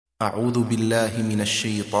أعوذ بالله من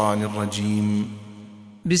الشيطان الرجيم.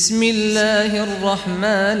 بسم الله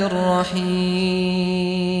الرحمن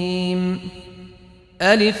الرحيم.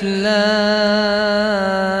 ألف لام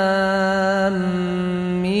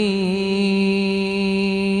ميم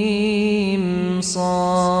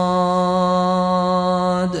صاد.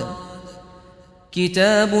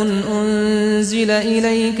 كتاب أنزل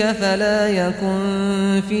إليك فلا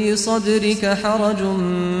يكن في صدرك حرج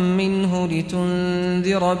منه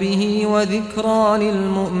لتنذر به وذكرى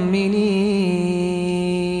للمؤمنين.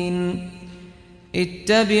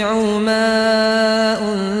 اتبعوا ما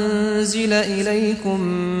أنزل إليكم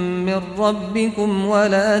من ربكم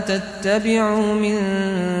ولا تتبعوا من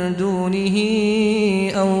دونه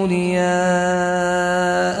أولياء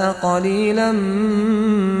قليلا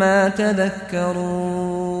ما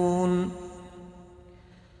تذكرون.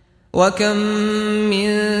 وكم من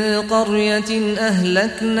قرية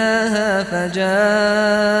أهلكناها فجاءها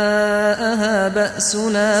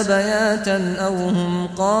بأسنا بياتا أو هم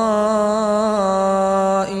قائلون.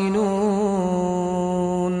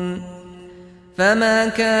 فما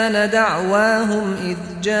كان دعواهم إذ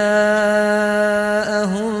جاءهم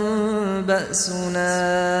بأسنا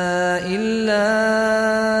إلا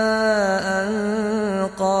أن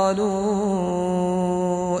قالوا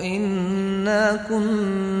إنا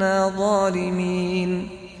كنا ظالمين.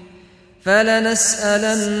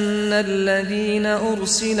 فلنسألن الذين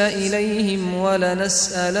أرسل إليهم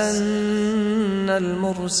ولنسألن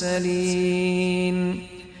المرسلين.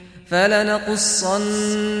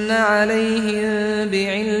 فلنقصن عليهم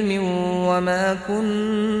بعلم وما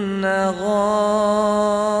كنا غائبين.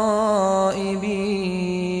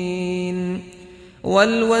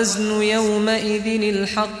 والوزن يومئذ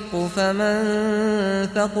الحق فمن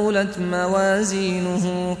ثقلت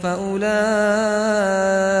موازينه فأولئك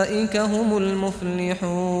هم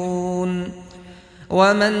المفلحون.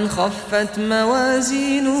 ومن خفت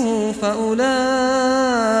موازينه فأولئك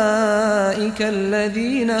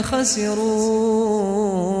الذين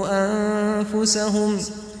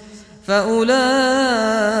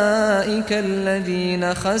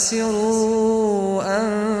خسروا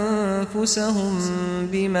أنفسهم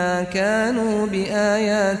بما كانوا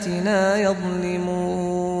بآياتنا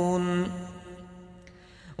يظلمون.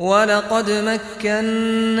 ولقد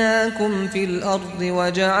مكناكم في الأرض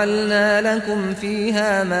وجعلنا لكم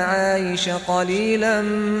فيها معايش قليلا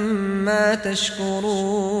ما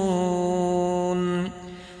تشكرون.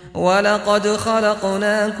 ولقد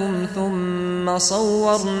خلقناكم ثم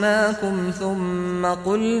صورناكم ثم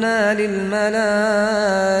قلنا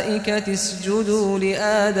للملائكة اسجدوا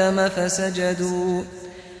لآدم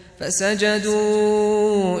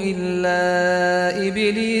فسجدوا إلا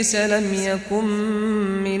إبليس لم يكن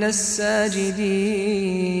من الساجدين.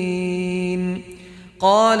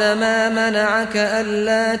 قال ما منعك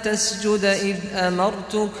ألا تسجد إذ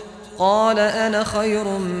أمرتك؟ قال أنا خير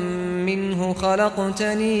منه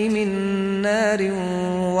خلقتني من نار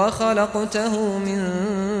وخلقته من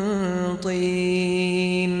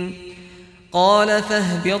طين. قال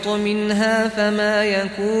فاهبط منها فما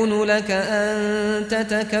يكون لك أن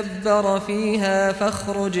تتكبر فيها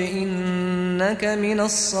فاخرج إنك من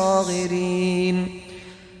الصاغرين.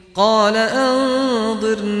 قال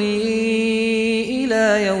أنظرني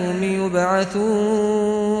إلى يوم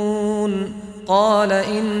يبعثون. قال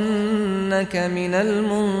إنك من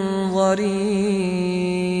المنظرين.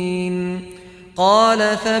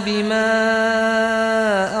 قال فبما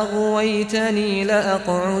أغويتني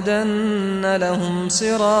لأقعدن لهم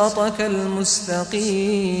صراطك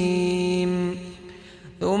المستقيم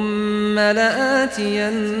ثم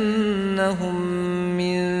لآتينهم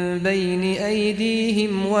من بين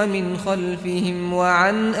أيديهم ومن خلفهم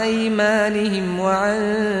وعن أيمانهم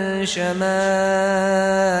وعن شمائلهم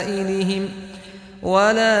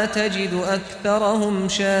ولا تجد أكثرهم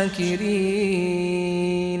شاكرين.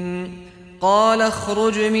 قال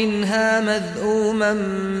اخرج منها مذءوما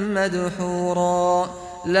مدحورا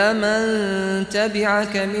لمن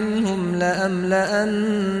تبعك منهم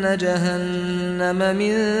لأملأن جهنم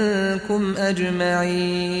منكم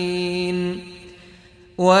أجمعين.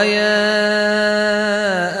 ويا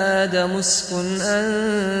آدم اسكن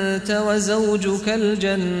أنت وزوجك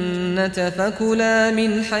الجنة فكلا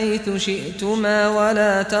من حيث شئتما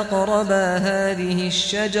ولا تقربا هذه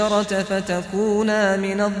الشجرة فتكونا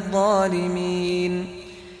من الظالمين.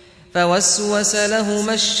 فوسوس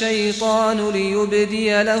لهما الشيطان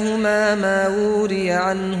ليبدي لهما ما وري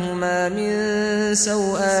عنهما من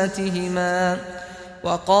سوآتهما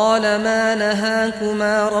وقال ما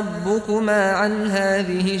نهاكما ربكما عن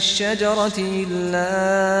هذه الشجرة إلا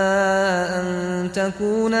أن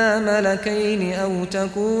تكونا ملكين أو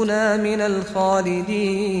تكونا من الخالدين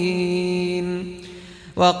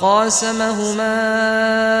وقاسمهما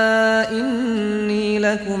إني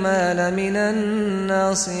لكما لمن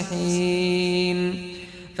الناصحين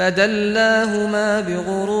فدلاهما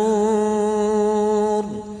بغرور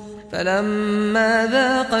فلما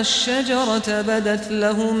ذاقا الشجرة بدت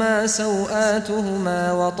لهما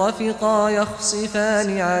سوآتهما وطفقا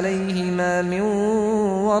يخصفان عليهما من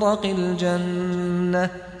ورق الجنة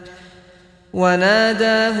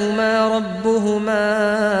وناداهما ربهما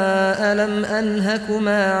ألم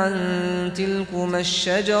أنهكما عن تلكما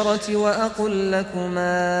الشجرة وأقل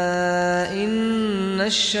لكما إن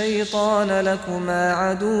الشيطان لكما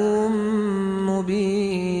عدو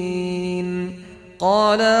مبين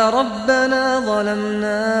قالا ربنا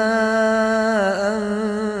ظلمنا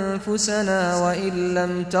أنفسنا وإن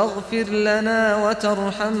لم تغفر لنا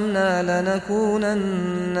وترحمنا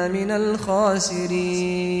لنكونن من الخاسرين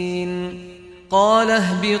قال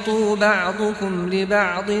اهبطوا بعضكم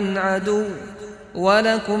لبعض عدو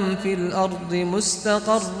ولكم في الأرض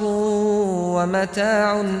مستقر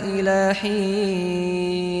ومتاع إلى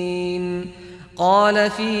حين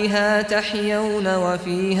قال فيها تحيون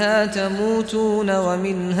وفيها تموتون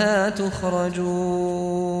ومنها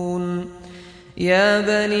تخرجون يا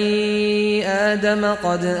بني آدم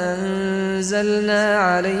قد أنزلنا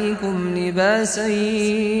عليكم لباسا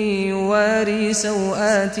يواري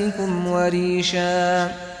سوآتكم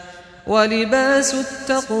وريشا ولباس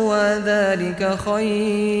التقوى ذلك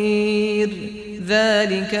خير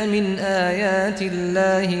ذلك من آيات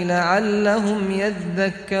الله لعلهم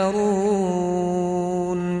يذكرون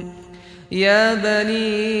يا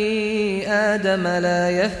بني آدم لا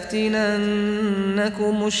يفتننكم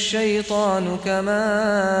الشيطان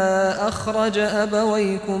كما أخرج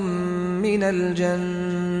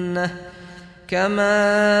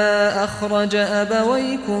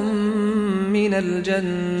أبويكم من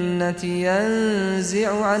الجنة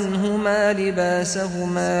ينزع عنهما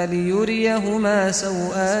لباسهما ليريهما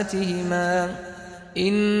سوآتهما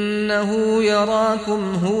إنه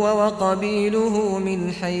يراكم هو وقبيله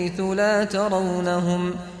من حيث لا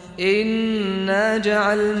ترونهم إنا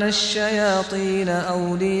جعلنا الشياطين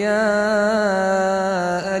أولياء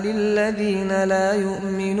للذين لا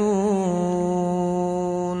يؤمنون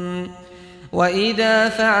وإذا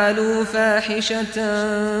فعلوا فاحشة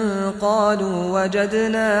قالوا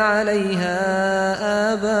وجدنا عليها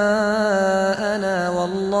آباءنا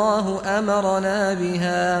والله أمرنا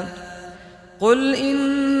بها قل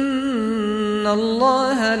إن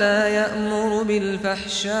الله لا يأمر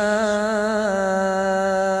بالفحشاء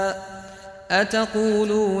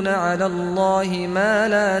أتقولون على الله ما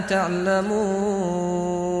لا تعلمون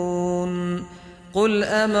قل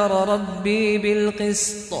أمر ربي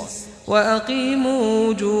بالقسط وأقيموا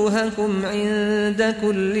وجوهكم عند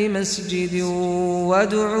كل مسجد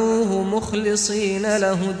وادعوه مخلصين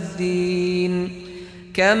له الدين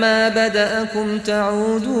كما بدأكم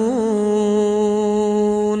تعودون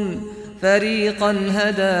فريقا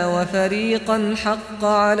هدى وفريقا حق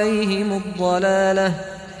عليهم الضلالة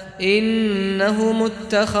إنهم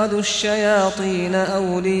اتخذوا الشياطين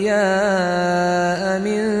أولياء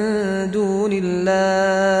من دون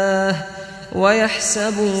الله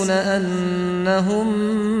ويحسبون أنهم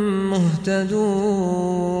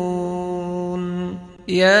مهتدون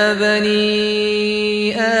يا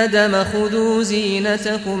بني آدم خذوا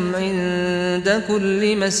زينتكم عند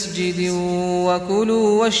كل مسجد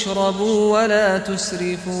وكلوا واشربوا ولا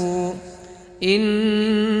تسرفوا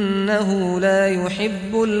إنه لا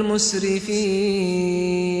يحب المسرفين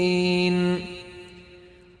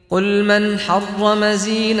قل من حرم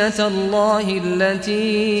زينة الله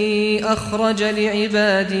التي أخرج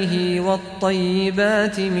لعباده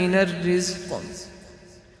والطيبات من الرزق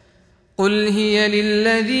قل هي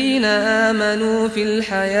للذين آمنوا في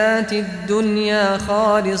الحياة الدنيا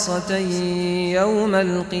خالصة يوم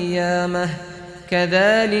القيامة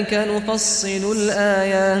كذلك نفصل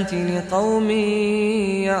الآيات لقوم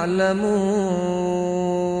يعلمون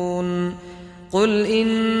قل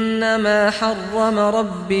إنما حرم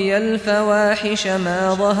ربي الفواحش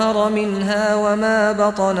ما ظهر منها وما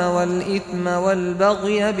بطن والإثم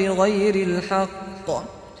والبغي بغير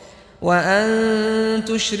الحق وأن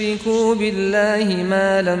تشركوا بالله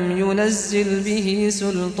ما لم ينزل به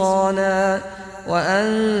سلطانا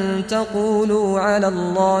وأن تقولوا على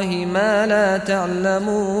الله ما لا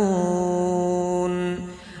تعلمون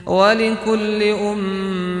ولكل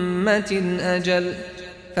أمة أجل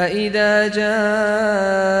فإذا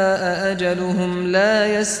جاء أجلهم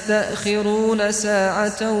لا يستأخرون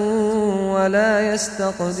ساعة ولا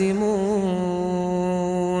يستقدمون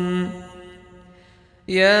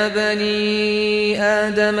يا بني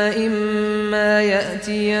آدم إما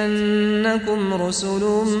يأتينكم رسل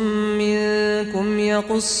منكم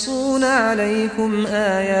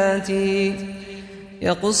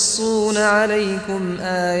يقصون عليكم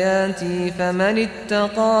آياتي فمن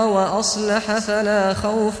اتقى وأصلح فلا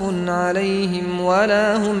خوف عليهم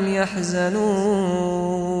ولا هم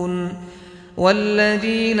يحزنون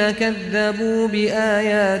والذين كذبوا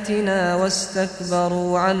بآياتنا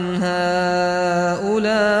واستكبروا عنها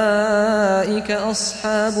أولئك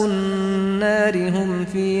أصحاب النار هم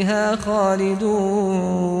فيها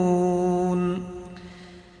خالدون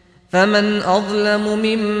فمن أظلم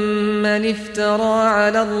ممن افترى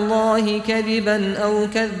على الله كذبا أو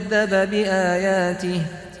كذب بآياته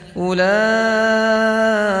أولئك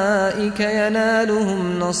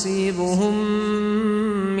ينالهم نصيبهم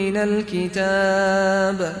من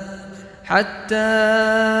الكتاب حتى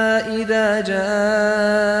إذا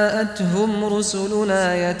جاءتهم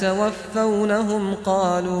رسلنا يتوفونهم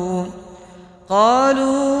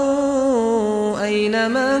قالوا أين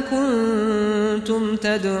ما كنتم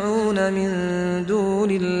تدعون من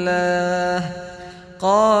دون الله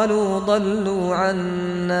قالوا ضلوا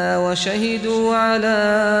عنا وشهدوا على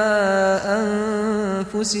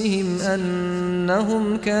أنفسهم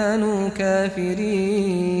أنهم كانوا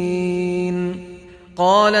كافرين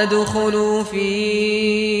قال ادخلوا في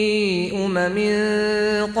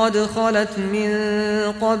قد خلت من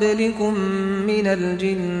قبلكم من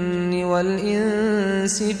الجن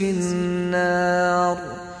والإنس في النار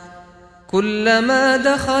كلما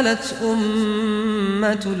دخلت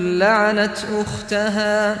أمة لعنت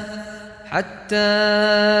أختها حتى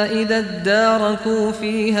إذا اداركوا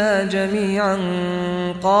فيها جميعا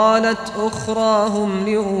قالت أخراهم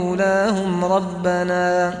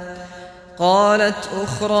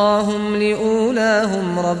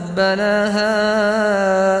لأولاهم ربنا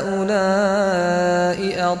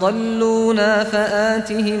هؤلاء أضلونا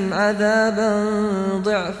فآتهم عذابا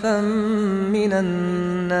ضعفا من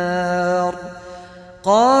النار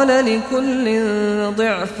قال لكل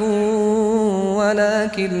ضعف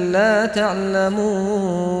ولكن لا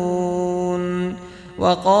تعلمون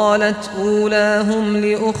وقالت أولاهم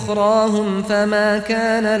لأخراهم فما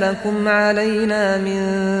كان لكم علينا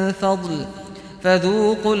من فضل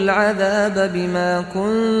فذوقوا العذاب بما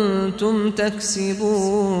كنتم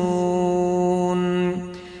تكسبون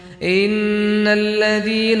إن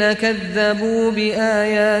الذين كذبوا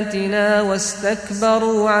بآياتنا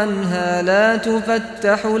واستكبروا عنها لا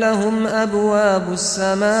تفتح لهم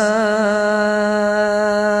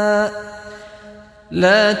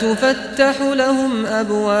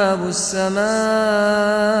أبواب السماء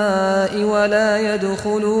ولا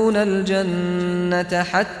يدخلون الجنة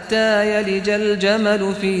حتى يلج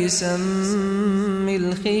الجمل في سم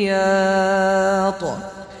الخياط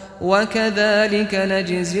وكذلك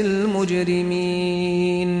نجزي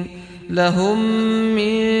المجرمين لهم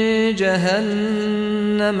من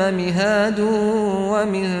جهنم مهاد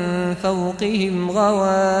ومن فوقهم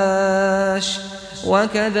غواش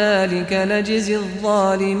وكذلك نجزي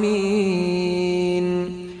الظالمين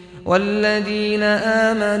والذين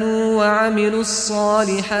آمنوا وعملوا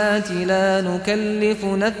الصالحات لا نكلف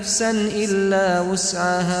نفسا إلا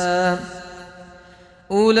وسعها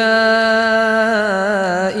أولئك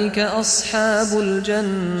أصحاب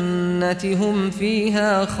الجنة هم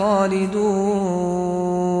فيها خالدون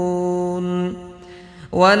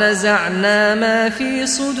ونزعنا ما في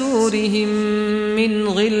صدورهم من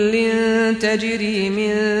غل تجري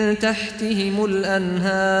من تحتهم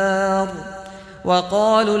الأنهار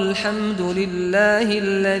وقالوا الحمد لله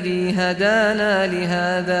الذي هدانا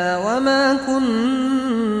لهذا وما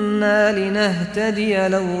كنا لنهتدي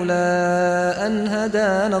لولا أن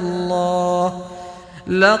هدانا الله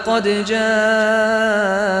لقد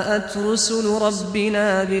جاءت رسل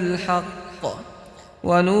ربنا بالحق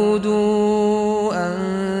ونودوا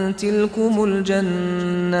أن تلكم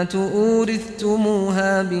الجنة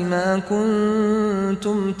أورثتموها بما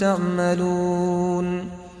كنتم تعملون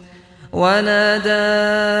ونادى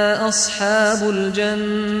أصحاب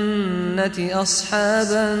الجنة أصحاب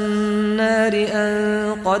النار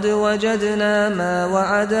أن قد وجدنا ما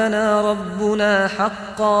وعدنا ربنا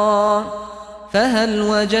حقا فهل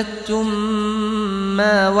وجدتم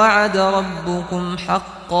ما وعد ربكم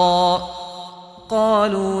حقا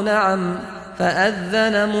قالوا نعم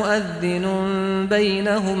فأذن مؤذن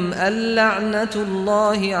بينهم اللعنة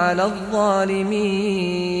الله على الظالمين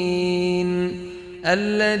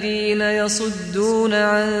الذين يصدون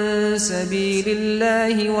عن سبيل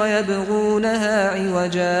الله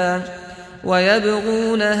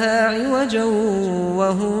ويبغونها عوجا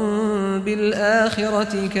وهم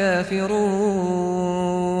بالآخرة كافرون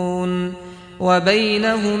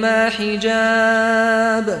وبينهما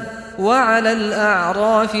حجاب وعلى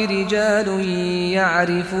الأعراف رجال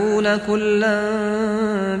يعرفون كلا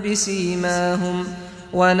بسيماهم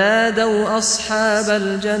ونادوا أصحاب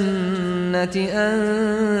الجنة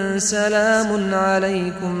أن سلام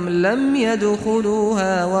عليكم لم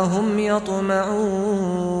يدخلوها وهم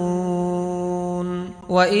يطمعون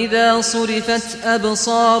وإذا صرفت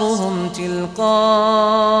أبصارهم تلقاء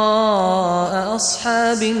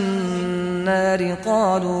أصحاب النار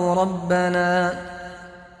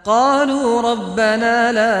قالوا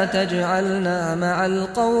ربنا لا تجعلنا مع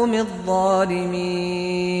القوم الظالمين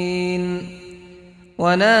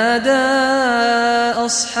ونادى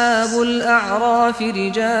أصحاب الأعراف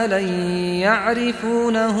رجالا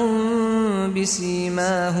يعرفونهم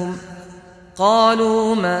بسيماهم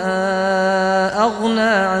قالوا ما أغنى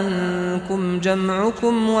عنكم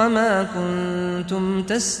جمعكم وما كنتم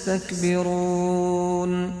تستكبرون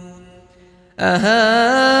أهؤلاء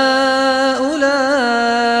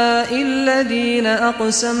الذين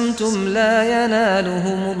أقسمتم لا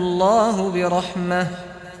ينالهم الله برحمة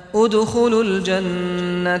ادخلوا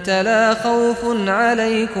الجنة لا خوف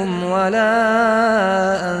عليكم ولا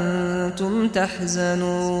أنتم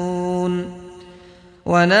تحزنون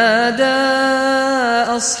ونادى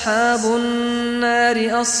أصحاب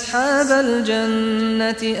النار أصحاب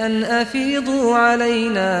الجنة أن أفيضوا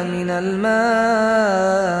علينا من الماء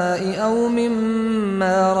أو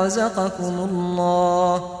مما رزقكم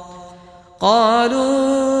الله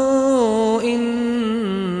قالوا إن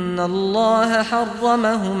الله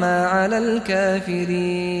حرمهما على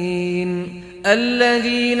الكافرين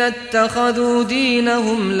الذين اتخذوا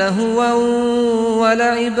دينهم لهوا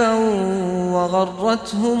ولعبا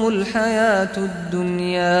وغرتهم الحياة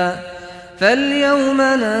الدنيا فاليوم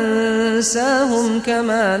ننساهم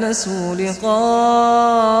كما نسوا لقاء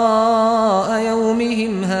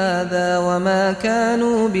يومهم هذا وما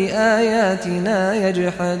كانوا بآياتنا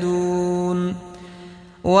يجحدون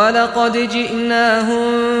ولقد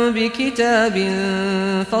جئناهم بكتاب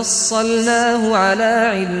فصلناه على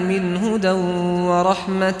علم هدى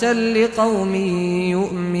ورحمة لقوم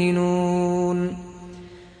يؤمنون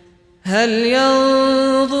هل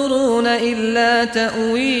ينظرون إلا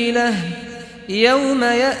تأويله يوم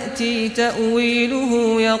يأتي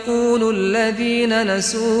تأويله يقول الذين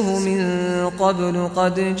نسوه من قبل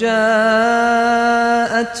قد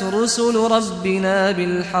جاءت رسل ربنا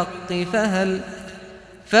بالحق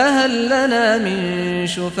فهل لنا من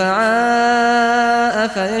شفعاء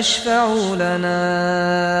فيشفعوا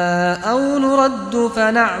لنا أو نرد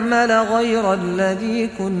فنعمل غير الذي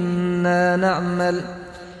كنا نعمل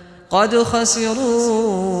قد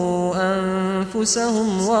خسروا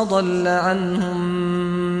أنفسهم وضل عنهم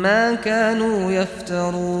ما كانوا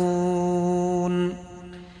يفترون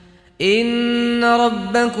إن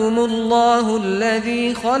ربكم الله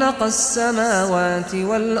الذي خلق السماوات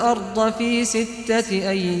والأرض في 6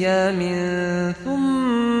 أيام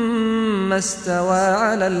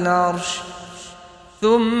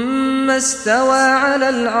ثم استوى على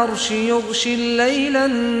العرش يغشي الليل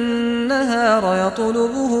النهار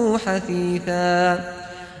يطلبه حثيثا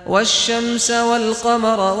والشمس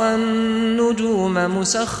والقمر والنجوم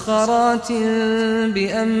مسخرات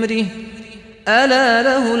بأمره ألا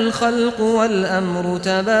له الخلق والأمر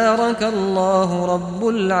تبارك الله رب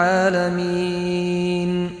العالمين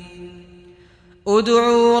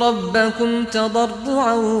ادعوا ربكم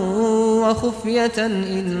تضرعا وخفية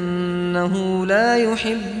إنه لا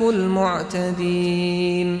يحب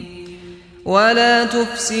المعتدين ولا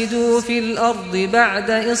تفسدوا في الأرض بعد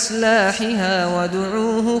إصلاحها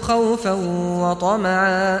وادعوه خوفا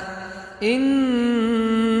وطمعا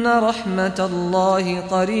إن رحمة الله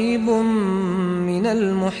قريب من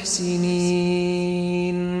المحسنين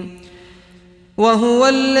وهو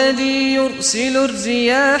الذي يرسل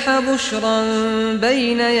الرياح بشرا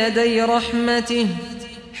بين يدي رحمته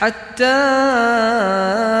حتى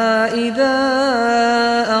إذا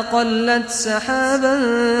أقلت سحابا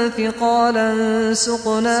ثقالا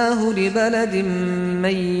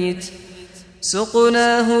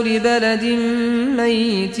سقناه لبلد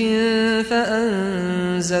ميت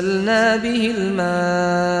فأنزلنا به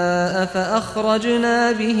الماء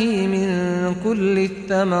فأخرجنا به من كل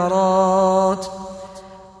الثمرات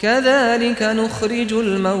كذلك نخرج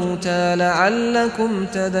الموتى لعلكم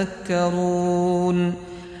تذكرون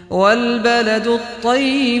والبلد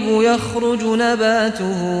الطيب يخرج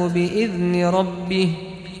نباته بإذن ربه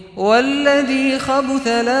والذي خبث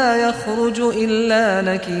لا يخرج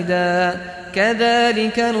إلا نكدا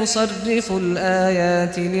كذلك نصرف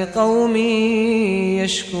الآيات لقوم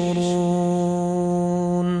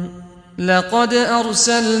يشكرون لقد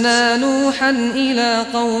أرسلنا نوحا إلى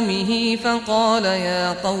قومه فقال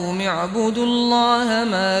يا قوم اعبدوا الله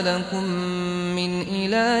ما لكم من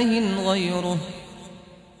إله غيره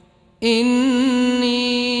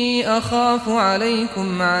إني أخاف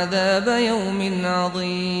عليكم عذاب يوم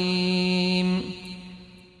عظيم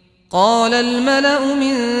قال الملأ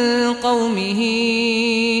من قومه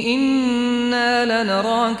إنا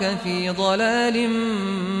لنراك في ضلال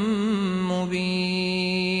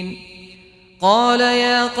مبين قال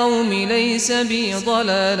يا قوم ليس بي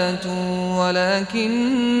ضلالة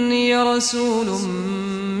ولكني رسول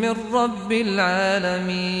من رب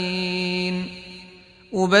العالمين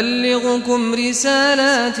أبلغكم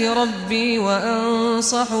رسالات ربي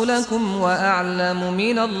وأنصح لكم وأعلم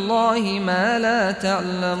من الله ما لا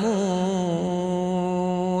تعلمون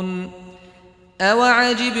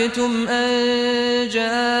أوعجبتم أن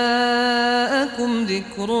جاءكم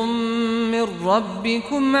ذكر من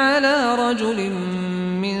ربكم على رجل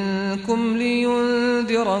منكم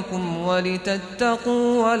لينذركم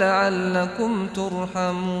ولتتقوا ولعلكم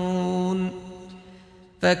ترحمون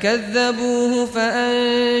فكذبوه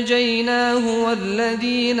فأنجيناه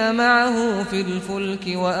والذين معه في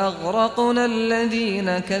الفلك وأغرقنا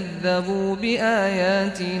الذين كذبوا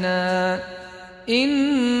بآياتنا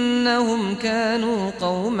إنهم كانوا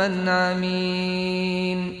قوما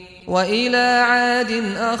عمين وإلى عاد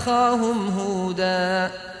أخاهم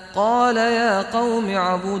هودا قال يا قوم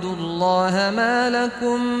اعبدوا الله ما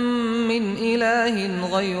لكم من إله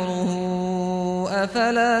غيره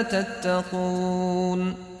أفلا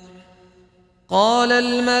تتقون قال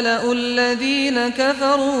الملأ الذين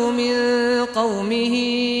كفروا من قومه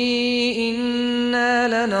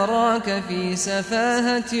إنا لنراك في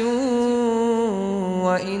سفاهة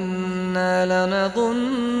وإنا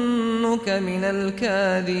لنظنك من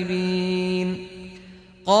الكاذبين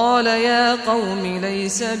قال يا قوم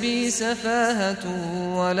ليس بي سفاهة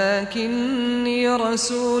ولكني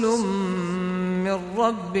رسول من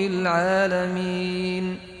رب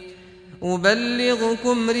العالمين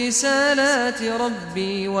أبلغكم رسالات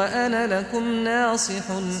ربي وأنا لكم ناصح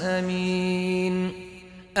أمين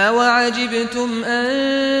أوعجبتم أن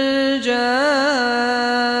جاءكم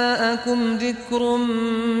ذكر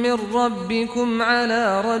من ربكم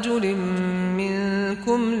على رجل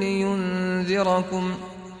منكم لينذركم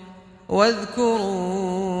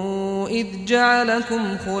واذكروا إذ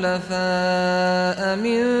جعلكم خلفاء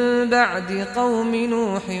من بعد قوم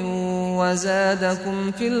نوح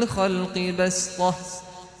وزادكم في الخلق بسطة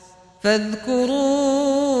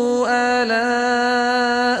فاذكروا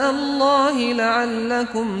آلاء الله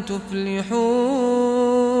لعلكم تفلحون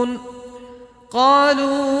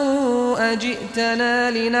قالوا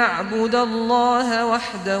أجئتنا لنعبد الله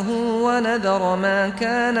وحده ونذر ما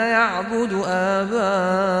كان يعبد آباؤنا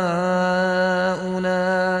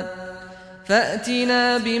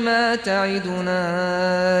فأتنا بما تعدنا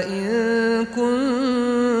إن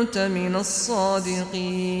كنت من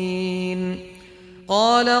الصادقين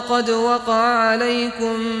قال قد وقع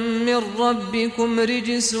عليكم من ربكم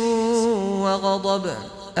رجس وغضب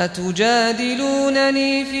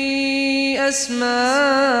أتجادلونني في أسماء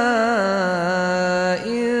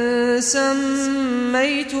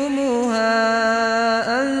سميتموها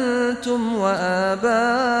أنتم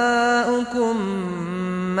وآباؤكم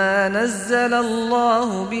ما نزل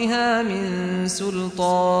الله بها من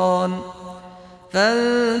سلطان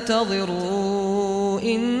فانتظروا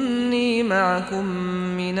إني معكم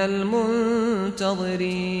من المنتظرين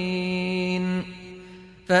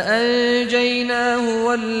فأنجيناه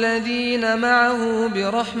والذين معه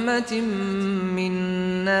برحمة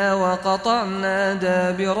منا وقطعنا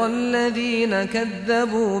دابر الذين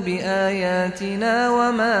كذبوا بآياتنا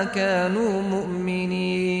وما كانوا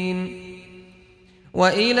مؤمنين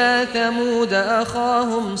وإلى ثمود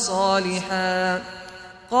أخاهم صالحا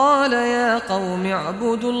قال يا قوم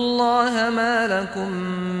اعبدوا الله ما لكم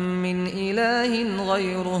من إله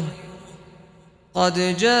غيره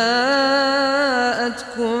قد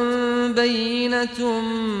جاءتكم بينة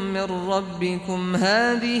من ربكم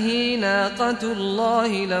هذه ناقة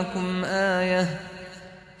الله لكم آية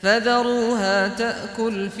فذروها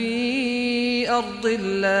تأكل في أرض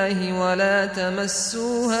الله ولا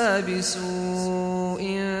تمسوها بسوء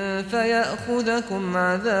فيأخذكم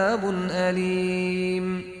عذاب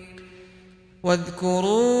أليم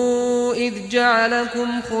واذكروا إذ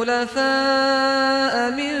جعلكم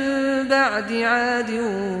خلفاء من بعد عاد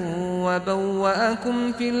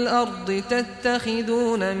وبوأكم في الأرض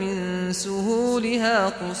تتخذون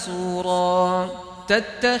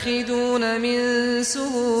من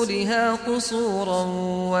سهولها قصورا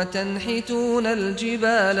وتنحتون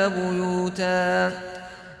الجبال بيوتا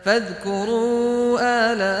فاذكروا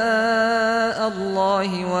آلاء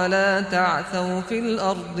الله ولا تعثوا في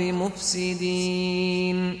الأرض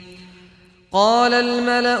مفسدين. قال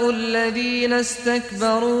الملأ الذين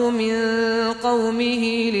استكبروا من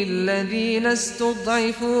قومه للذين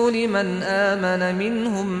استضعفوا لمن آمن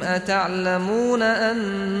منهم أتعلمون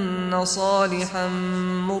أن صالحا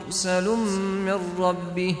مرسل من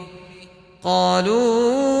ربه؟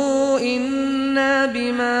 قالوا إنا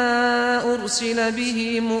بما أرسل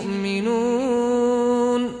به مؤمنون.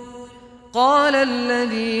 قال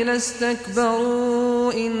الذين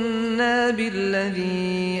استكبروا إنا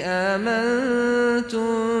بالذي آمنتم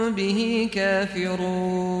به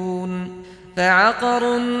كافرون.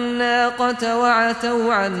 فعقروا الناقة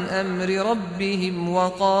وعتوا عن أمر ربهم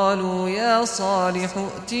وقالوا يا صالح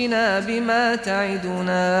ائتنا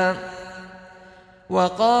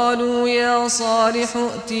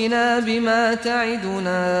بما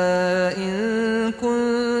تعدنا إن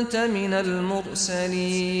كنت من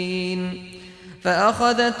المرسلين.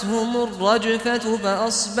 فأخذتهم الرجفة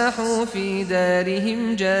فأصبحوا في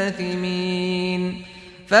دارهم جاثمين.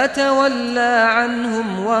 فتولى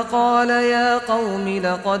عنهم وقال يا قوم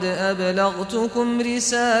لقد أبلغتكم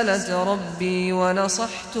رسالة ربي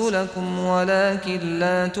ونصحت لكم ولكن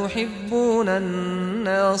لا تحبون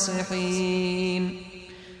الناصحين.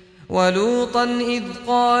 ولوطا إذ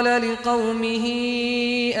قال لقومه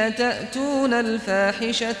أتأتون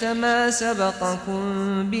الفاحشة ما سبقكم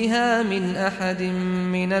بها من أحد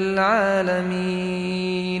من العالمين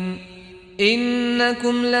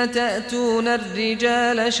إنكم لتأتون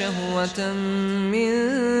الرجال شهوة من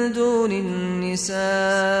دون النساء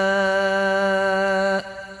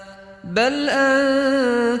بل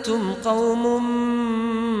أنتم قوم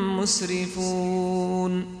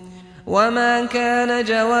مسرفون. وما كان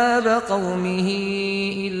جواب قومه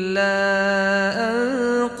إلا أن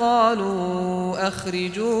قالوا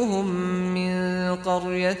أخرجوهم من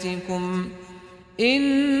قريتكم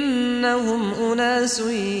إنهم أناس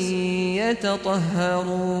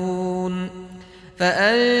يتطهرون.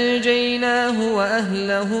 فأنجيناه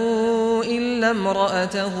وأهله إلا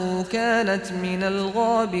امرأته كانت من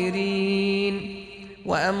الغابرين.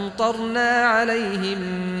 وأمطرنا عليهم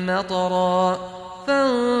مطرا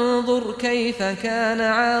فانظر كيف كان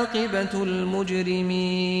عاقبة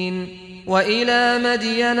المجرمين. وإلى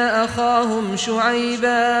مدين أخاهم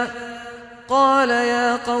شعيبا قال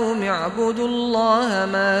يا قوم اعبدوا الله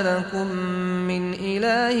ما لكم من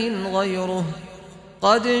إله غيره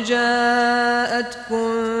قد جاءتكم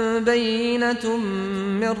بينة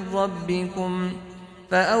من ربكم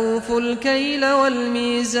فأوفوا الكيل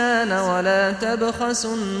والميزان ولا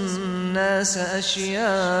تبخسوا الناس أشياءهم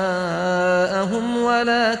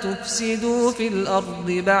ولا تفسدوا في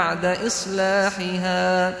الأرض بعد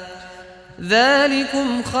إصلاحها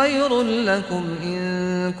ذلكم خير لكم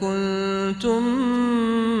إن كنتم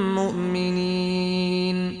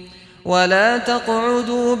مؤمنين. ولا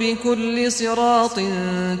تقعدوا بكل صراط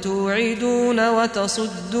توعدون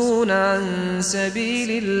وتصدون عن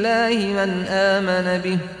سبيل الله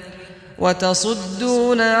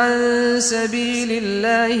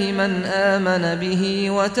من آمن به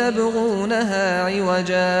وتبغونها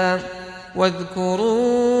عوجا.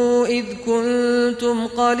 واذكروا إذ كنتم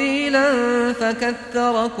قليلا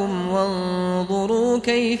فكثركم وانظروا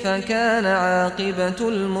كيف كان عاقبة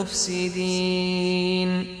المفسدين.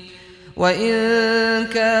 وإن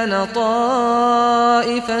كان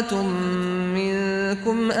طائفة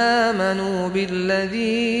منكم آمنوا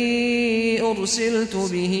بالذي أرسلت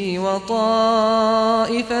به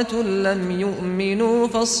وطائفة لم يؤمنوا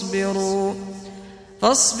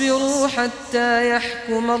فاصبروا حتى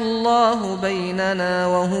يحكم الله بيننا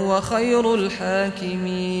وهو خير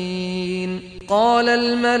الحاكمين. قال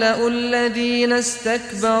الملأ الذين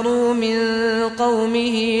استكبروا من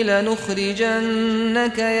قومه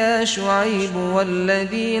لنخرجنك يا شعيب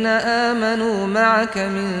والذين آمنوا معك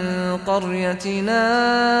من قريتنا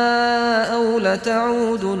أو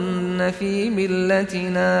لتعودن في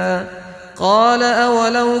ملتنا. قال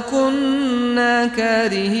أولو كنا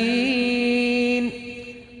كارهين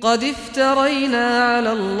قد افترينا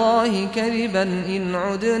على الله كذبا إن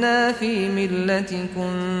عدنا في ملتكم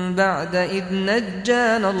بعد إذ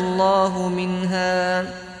نجانا الله منها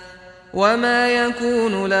وما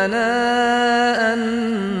يكون لنا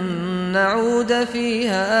أن نعود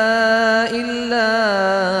فيها إلا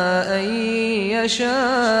أن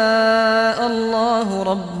يشاء الله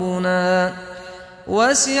ربنا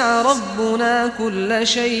وسع ربنا كل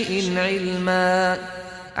شيء علما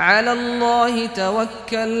على الله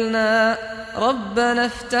توكلنا ربنا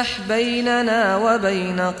افتح بيننا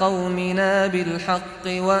وبين قومنا بالحق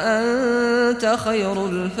وأنت خير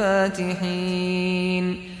الفاتحين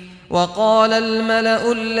وقال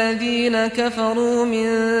الملأ الذين كفروا من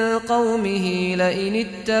قومه لئن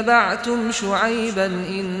اتبعتم شعيبا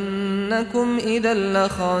إنكم إذا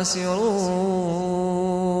لخاسرون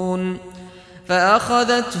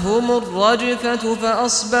فأخذتهم الرجفة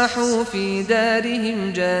فأصبحوا في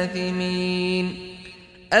دارهم جاثمين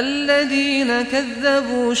الذين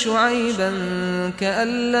كذبوا شعيبا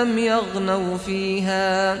كأن لم يغنوا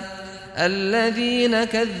فيها الذين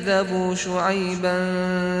كذبوا شعيبا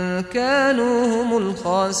كانوا هم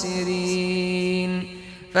الخاسرين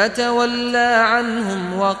فتولى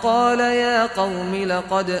عنهم وقال يا قوم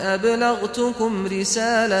لقد أبلغتكم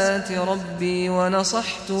رسالات ربي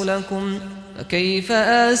ونصحت لكم فكيف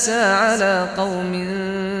آسى على قوم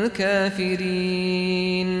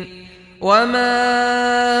كافرين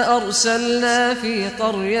وما أرسلنا في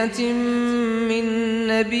قرية من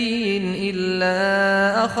نبي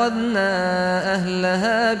إلا أخذنا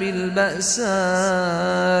أهلها بالبأساء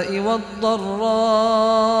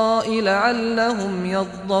والضراء لعلهم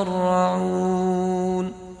يضرعون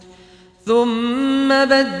ثم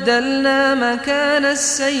بدلنا مكان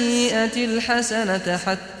السيئة الحسنة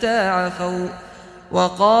حتى عفوا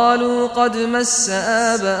وقالوا قد مس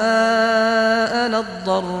آباءنا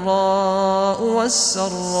الضراء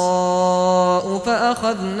والسراء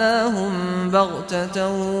فأخذناهم بغتة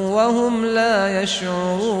وهم لا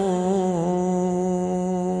يشعرون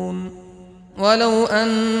ولو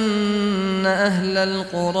أن أهل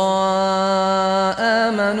القرى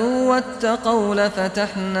آمنوا واتقوا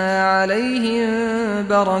لفتحنا عليهم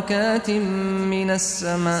بركات من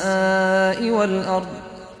السماء والأرض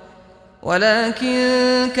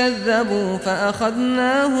ولكن كذبوا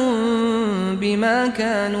فأخذناهم بما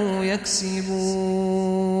كانوا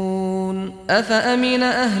يكسبون أفأمن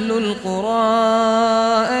أهل القرى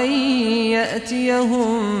أن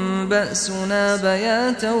يأتيهم بأسنا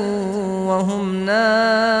بياتا وهم نائمون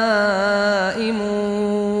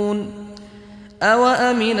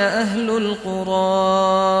أوأمن أهل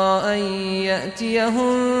القرى أن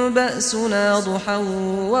يأتيهم بأسنا ضحى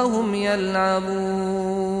وهم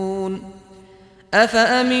يلعبون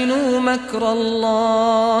أفأمنوا مكر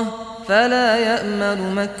الله فلا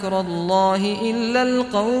يأمن مكر الله إلا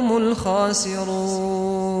القوم الخاسرون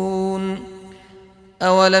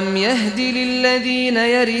أولم يهد للذين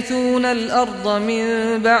يرثون الأرض من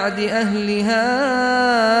بعد أهلها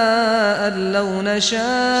أن لو نشاء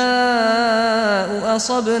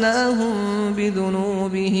أصبناهم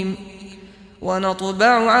بذنوبهم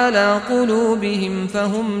ونطبع على قلوبهم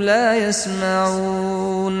فهم لا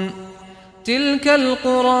يسمعون تلك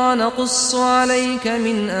القرى نقص عليك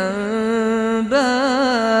من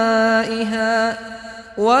أنبائها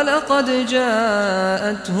ولقد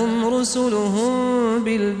جاءتهم رسلهم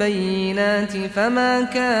بالبينات فما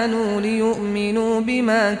كانوا ليؤمنوا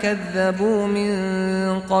بما كذبوا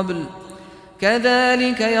من قبل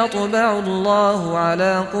كذلك يطبع الله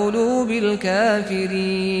على قلوب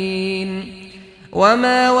الكافرين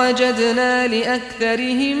وما وجدنا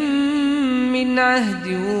لأكثرهم من عهد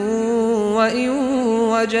وإن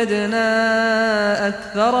وجدنا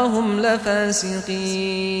أكثرهم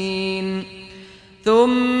لفاسقين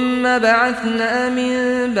ثم بعثنا من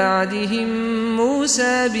بعدهم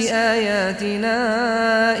موسى بآياتنا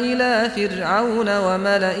إلى فرعون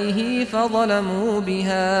وملئه فظلموا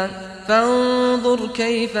بها فانظر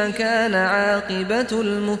كيف كان عاقبة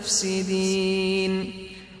المفسدين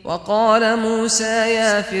وقال موسى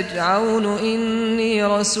يا فرعون إني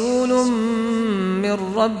رسول من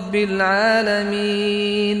رب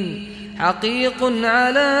العالمين حقيق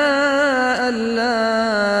على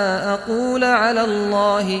ألا أقول على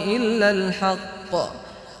الله إلا الحق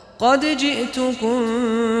قد جئتكم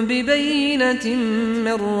ببينة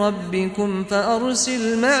من ربكم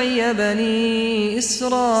فأرسل معي بني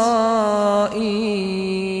إسرائيل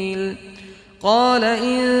قال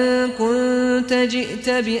إن كنت جئت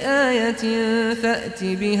بآية فأت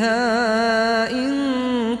بها إن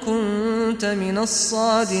كنت من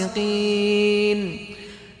الصادقين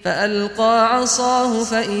فألقى عصاه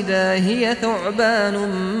فإذا هي ثعبان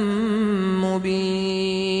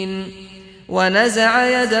مبين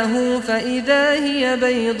ونزع يده فإذا هي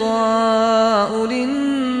بيضاء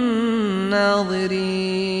للناظرين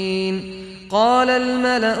قال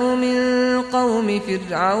الملأ من قوم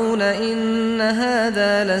فرعون إن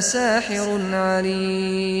هذا لساحر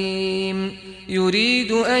عليم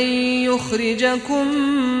يريد أن يخرجكم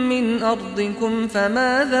من أرضكم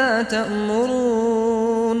فماذا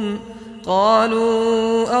تأمرون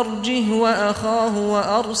قالوا أرجه وأخاه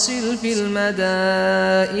وأرسل في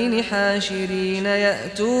المدائن حاشرين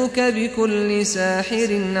يأتوك بكل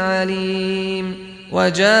ساحر عليم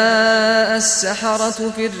وجاء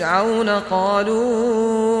السحرة فرعون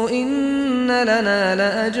قالوا إن لنا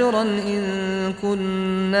لأجرا إن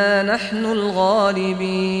كنا نحن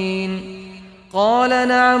الغالبين قال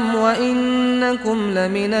نعم وإنكم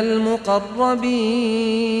لمن المقربين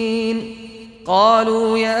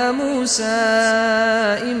قالوا يا موسى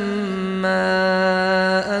إما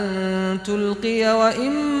أن تلقي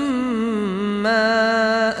وإما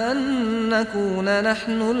أن نكون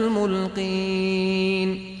نحن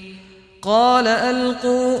الملقين قال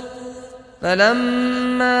ألقوا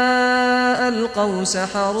فلما ألقوا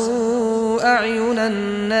سحروا أعين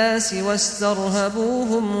الناس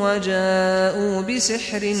واسترهبوهم وجاءوا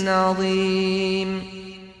بسحر عظيم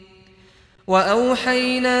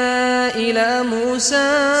وأوحينا إلى موسى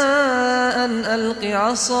أن ألق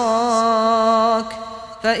عصاك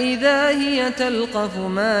فإذا هي تلقف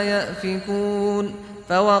ما يأفكون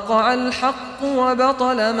فوقع الحق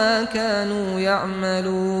وبطل ما كانوا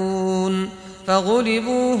يعملون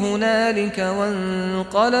فغلبوا هنالك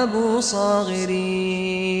وانقلبوا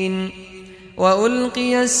صاغرين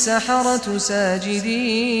وألقي السحرة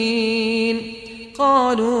ساجدين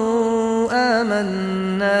قالوا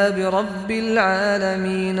آمنا برب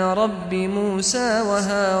العالمين رب موسى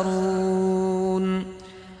وهارون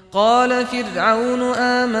قال فرعون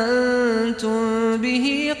آمنتم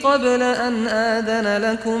به قبل أن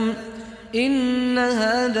آذن لكم إن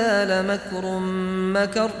هذا لمكر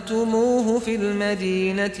مكرتموه في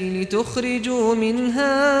المدينة لتخرجوا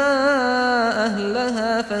منها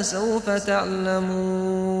أهلها فسوف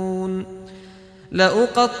تعلمون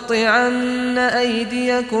لأقطعن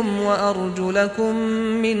أيديكم وأرجلكم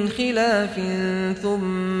من خلاف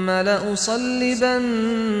ثم لأصلبنكم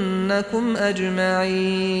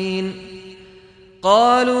أجمعين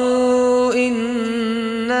قالوا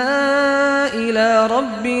إنا إلى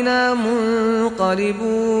ربنا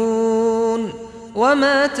منقلبون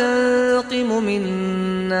وما تنقم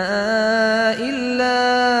منا إلا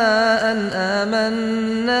أن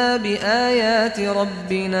آمنا بآيات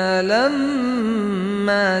ربنا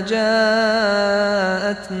لما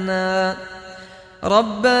جاءتنا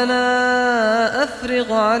ربنا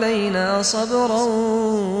أفرغ علينا صبرا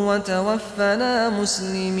وتوفنا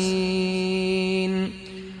مسلمين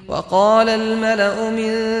وقال الملأ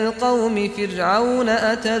من قوم فرعون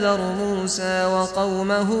أتذر موسى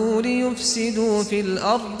وقومه ليفسدوا في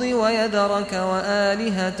الأرض ويذرك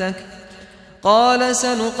وآلهتك قال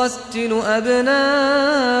سنقتل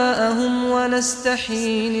أبناءهم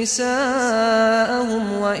ونستحيي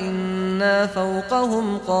نساءهم وإنا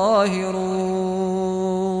فوقهم قاهرون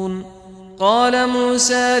قال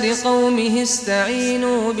موسى لقومه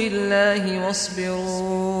استعينوا بالله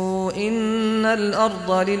واصبروا إن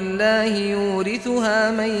الأرض لله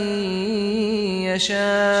يورثها من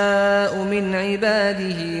يشاء من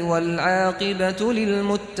عباده والعاقبة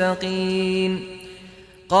للمتقين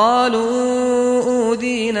قالوا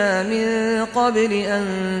أوذينا من قبل أن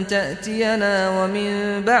تأتينا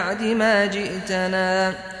ومن بعد ما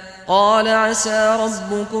جئتنا قال عسى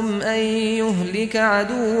ربكم أن يهلك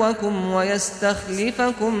عدوكم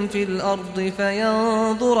ويستخلفكم في الأرض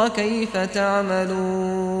فينظر كيف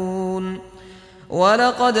تعملون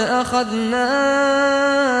ولقد أخذنا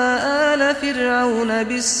آل فرعون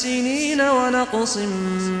بالسنين ونقص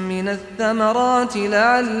من الثمرات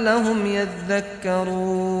لعلهم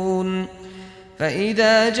يذكرون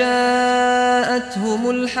فإذا جاءتهم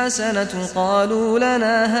الحسنة قالوا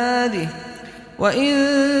لنا هذه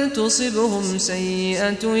وإن تصبهم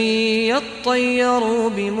سيئة يطيروا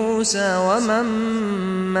بموسى ومن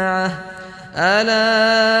معه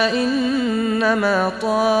ألا إنما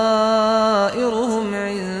طائرهم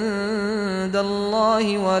عند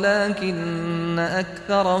الله ولكن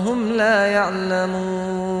أكثرهم لا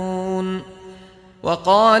يعلمون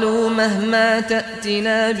وقالوا مهما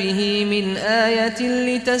تأتنا به من آية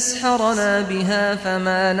لتسحرنا بها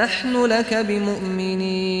فما نحن لك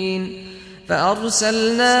بمؤمنين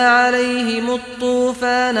فأرسلنا عليهم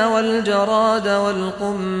الطوفان والجراد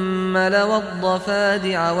والقمل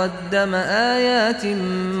والضفادع والدم آيات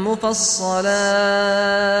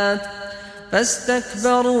مفصلات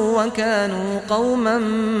فاستكبروا وكانوا قوما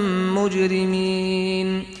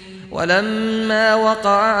مجرمين ولما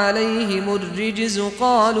وقع عليهم الرجز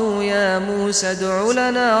قالوا يا موسى ادع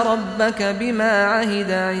لنا ربك بما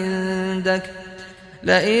عهد عندك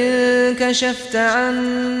لئن كشفت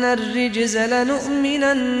عنا الرجز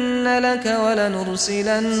لنؤمنن لك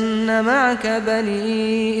ولنرسلن معك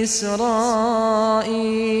بني إسرائيل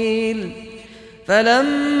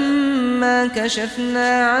فلما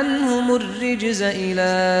كشفنا عنهم الرجز إلى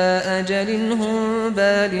أجل هم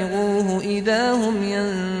بالغوه إذا هم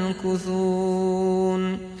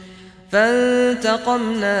ينكثون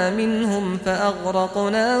فانتقمنا منهم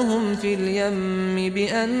فأغرقناهم في اليم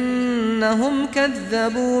بأنهم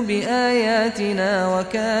كذبوا بآياتنا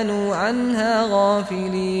وكانوا عنها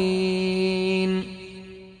غافلين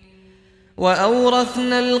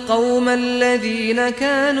وأورثنا القوم الذين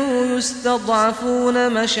كانوا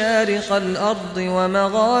يستضعفون مشارق الأرض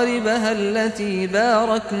ومغاربها التي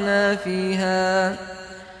باركنا فيها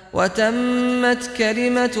وتمت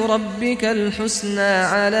كلمة ربك الحسنى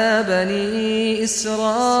على بني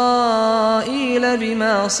إسرائيل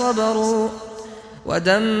بما صبروا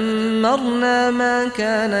ودمرنا ما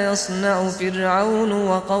كان يصنع فرعون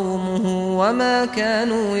وقومه وما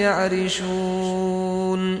كانوا يعرشون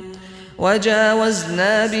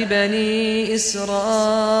وجاوزنا ببني إسرائيل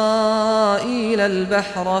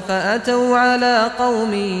البحر فأتوا على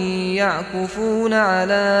قوم يعكفون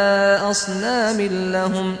على أصنام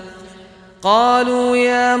لهم قالوا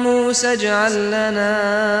يا موسى اجعل لنا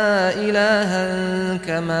إلها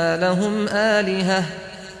كما لهم آلهة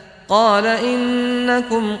قال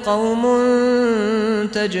إنكم قوم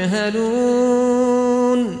تجهلون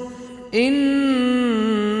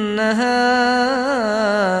إن هؤلاء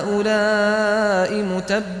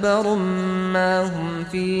متبر ما هم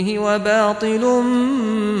فيه وباطل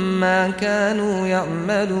ما كانوا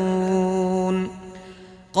يعملون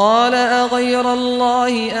قال أغير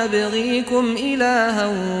الله أبغيكم إلها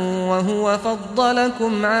وهو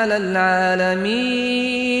فضلكم على العالمين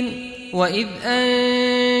وإذ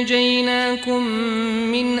أنجيناكم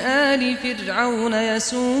من آل فرعون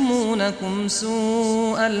يسومونكم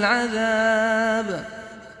سوء العذاب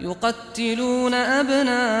يقتلون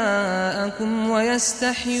أبناءكم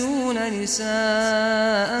ويستحيون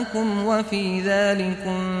نساءكم وفي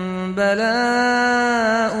ذلكم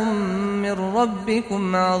بلاء من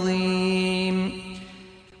ربكم عظيم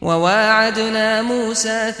وواعدنا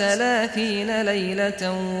موسى 30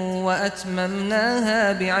 ليلة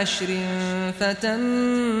وأتممناها ب10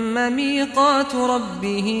 فتم ميقات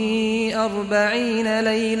ربه 40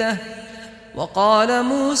 ليلة وقال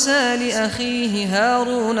موسى لأخيه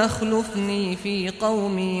هارون اخلفني في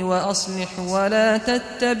قومي وأصلح ولا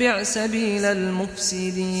تتبع سبيل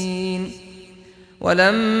المفسدين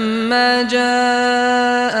ولما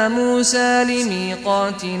جاء موسى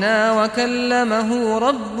لميقاتنا وكلمه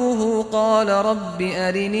ربه قال رب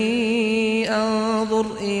أرني أنظر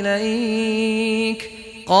إليك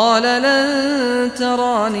قال لن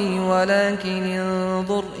تراني ولكن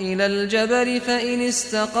انظر إلى الجبل فإن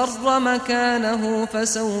استقر مكانه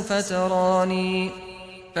فسوف تراني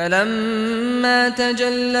فلما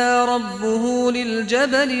تجلى ربه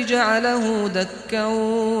للجبل جعله دكا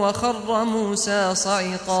وخر موسى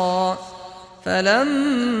صعقا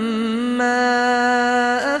فلما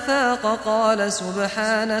أفاق قال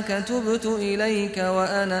سبحانك تبت إليك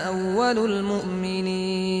وأنا أول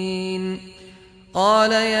المؤمنين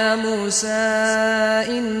قال يا موسى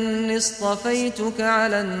إني اصطفيتك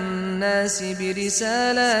على الناس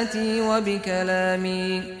برسالاتي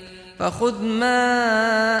وبكلامي فخذ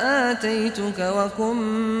ما آتيتك وكن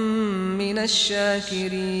من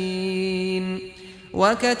الشاكرين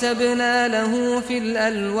وكتبنا له في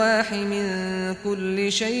الألواح من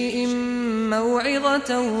كل شيء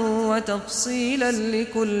موعظة وتفصيلا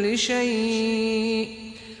لكل شيء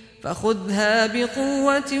فخذها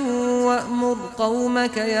بقوة وأمر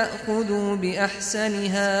قومك يأخذوا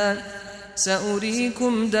بأحسنها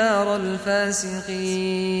سأريكم دار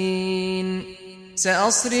الفاسقين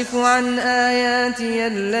سأصرف عن آياتي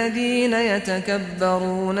الذين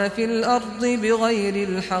يتكبرون في الأرض بغير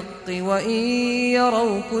الحق وإن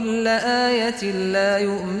يروا كل آية لا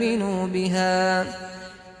يؤمنوا بها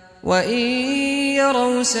وإن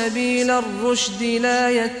يروا سبيل الرشد لا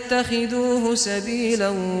يتخذوه سبيلا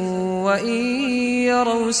وإن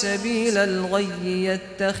يروا سبيل الغي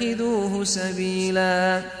يتخذوه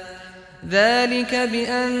سبيلا ذلك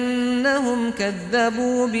بأنهم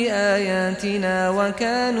كذبوا بآياتنا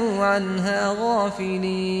وكانوا عنها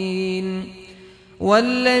غافلين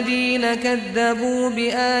والذين كذبوا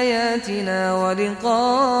بآياتنا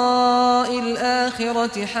ولقاء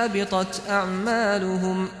الآخرة حبطت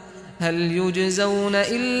أعمالهم هل يجزون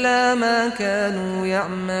إلا ما كانوا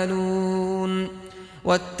يعملون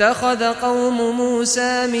واتخذ قوم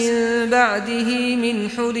موسى من بعده من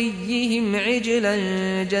حليهم عجلا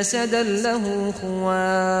جسدا له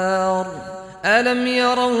خوار ألم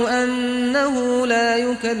يروا أنه لا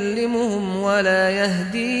يكلمهم ولا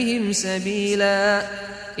يهديهم سبيلا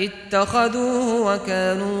اتخذوه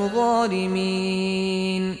وكانوا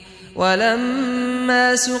ظالمين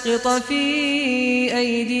ولما سقط في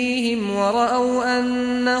أيديهم ورأوا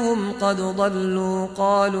أنهم قد ضلوا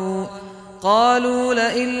قالوا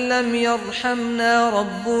لئن لم يرحمنا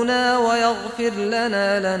ربنا ويغفر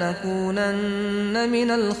لنا لنكونن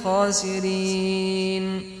من الخاسرين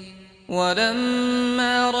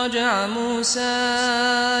ولما رجع موسى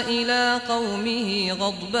إلى قومه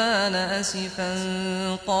غضبان أسفا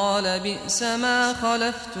قال بئس ما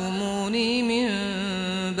خلفتموني من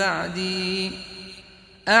بعدي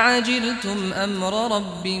أعجلتم أمر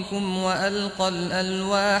ربكم وألقى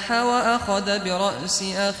الألواح وأخذ برأس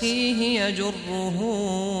أخيه يجره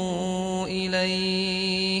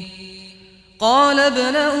إليه قال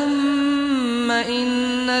ابن أم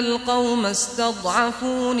إن القوم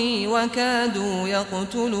استضعفوني وكادوا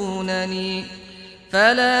يقتلونني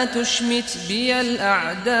فلا تشمت بي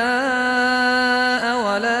الأعداء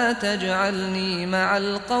ولا تجعلني مع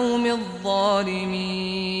القوم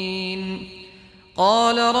الظالمين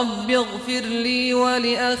قال رب اغفر لي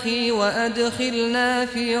ولأخي وأدخلنا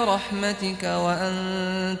في رحمتك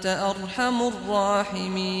وأنت أرحم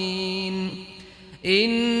الراحمين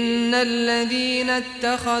إن الذين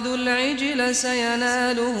اتخذوا العجل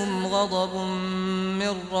سينالهم غضب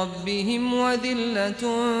من ربهم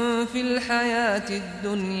وذلة في الحياة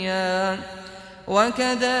الدنيا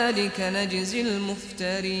وكذلك نجزي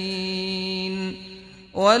المفترين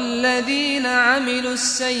والذين عملوا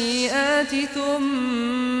السيئات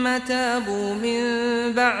ثم تابوا من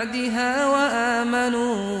بعدها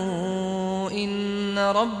وآمنوا إن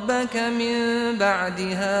ربك من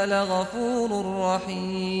بعدها لغفور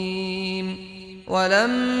رحيم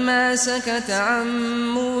ولما سكت عن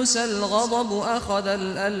موسى الغضب أخذ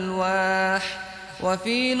الألواح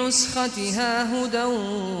وفي نسختها هدى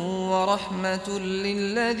ورحمة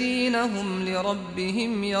للذين هم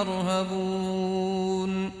لربهم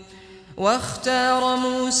يرهبون واختار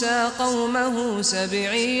موسى قومه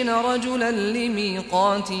 70 رجلا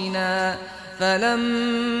لميقاتنا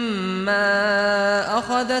فلما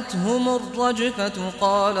أخذتهم الرجفة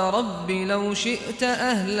قال رب لو شئت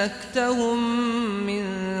أهلكتهم من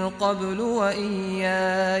قبل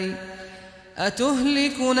وإياي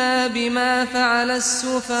أتهلكنا بما فعل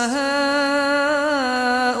السفهاء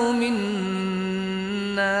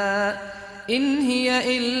منا إن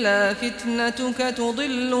هي إلا فتنتك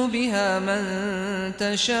تضل بها من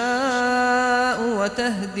تشاء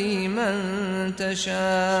وتهدي من تشاء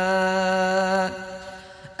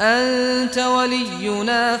أنت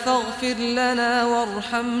ولينا فاغفر لنا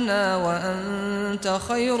وارحمنا وأنت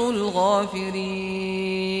خير الغافرين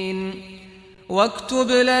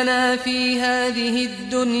واكتب لنا في هذه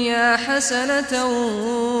الدنيا حسنة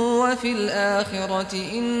وفي الآخرة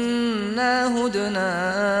إنا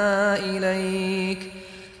هدنا إليك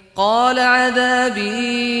قال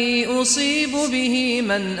عذابي أصيب به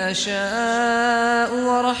من أشاء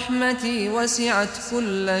ورحمتي وسعت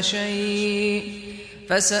كل شيء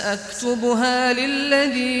فسأكتبها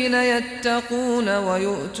للذين يتقون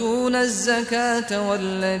ويؤتون الزكاة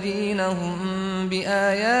والذين هم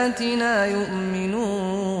بآياتنا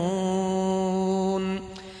يؤمنون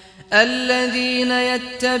الذين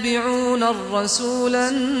يتبعون الرسول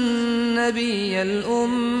النبي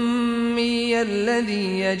الأمي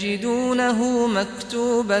الذي يجدونه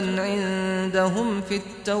مكتوبا عندهم في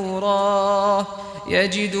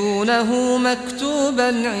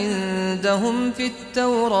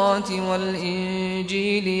التوراة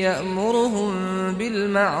والإنجيل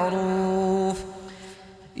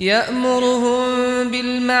يأمرهم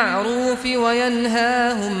بالمعروف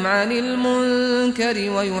وينهاهم عن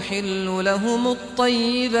المنكر ويحل لهم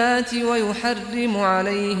الطيبات ويحرم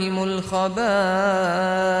عليهم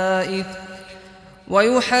الخبائث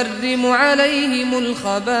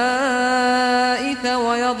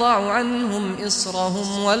ويضع عنهم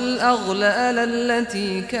إصرهم والأغلال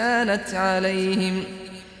التي كانت عليهم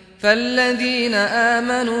فالذين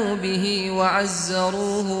آمنوا به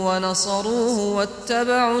وعزروه ونصروه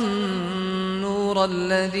واتبعوا النور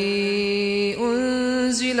الذي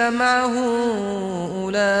أنزل معه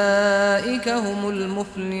أولئك هم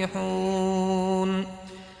المفلحون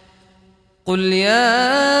قل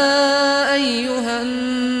يا أيها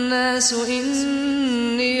الناس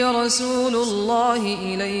إني رسول الله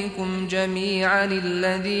إليكم جميعا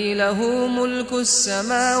الذي له ملك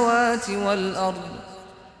السماوات والأرض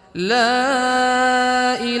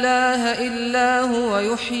لا إله إلا هو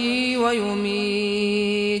يحيي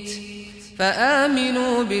ويميت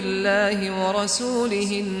فآمنوا بالله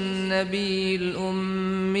ورسوله النبي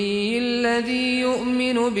الأمي الذي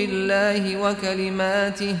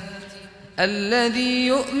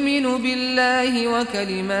يؤمن بالله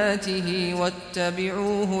وكلماته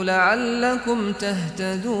واتبعوه لعلكم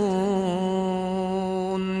تهتدون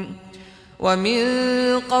ومن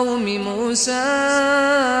قوم موسى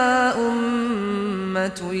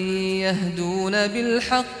أمة يهدون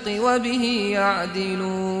بالحق وبه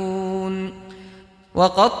يعدلون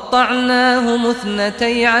وقطعناهم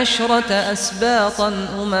 12 أسباطا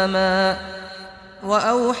أمما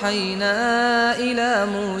وأوحينا إلى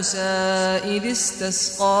موسى إذ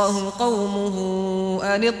استسقاه قومه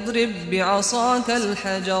أن اضرب بعصاك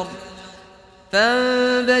الحجر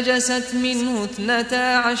فانبجست منه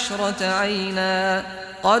 12 عينا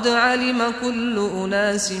قد علم كل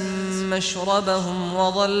أناس مشربهم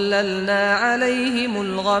وظللنا عليهم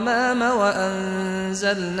الغمام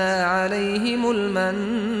وأنزلنا عليهم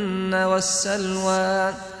المن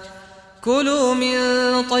والسلوى كلوا من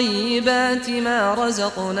طيبات ما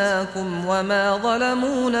رزقناكم وما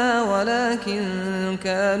ظلمونا ولكن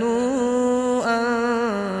كانوا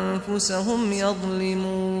أنفسهم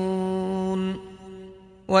يظلمون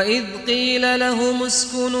وإذ قيل لهم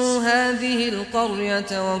اسكنوا هذه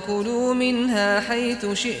القرية وكلوا منها حيث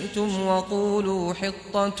شئتم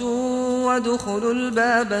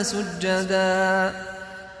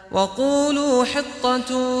وقولوا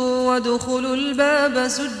حطة وادخلوا الباب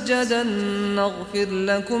سجدا نغفر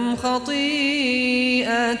لكم خطيئاتكم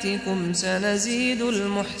سنزيد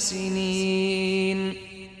المحسنين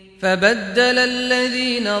فبدل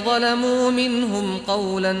الذين ظلموا منهم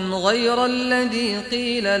قولا غير الذي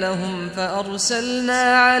قيل لهم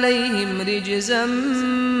فأرسلنا عليهم رجزا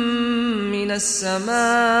من السماء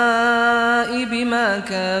بما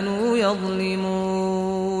كانوا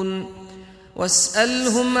يظلمون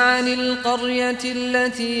واسألهم عن القرية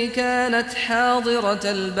التي كانت حاضرة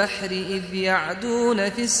البحر إذ يعدون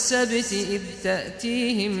في السبت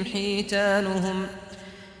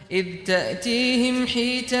إذ تأتيهم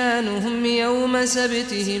حيتانهم يوم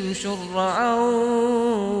سبتهم شرعا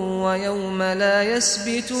ويوم لا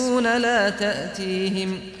يسبتون لا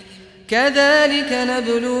تأتيهم كذلك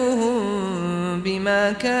نبلوهم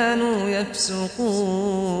بما كانوا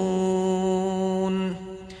يفسقون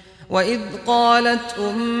وإذ قالت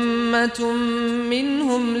أمة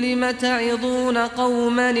منهم لم تعظون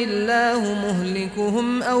قوما الله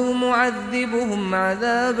مهلكهم أو معذبهم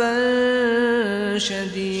عذابا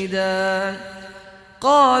شديدا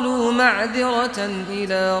قالوا معذرة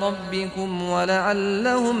إلى ربكم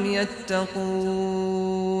ولعلهم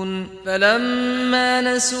يتقون فلما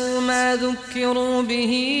نسوا ما ذكروا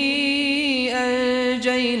به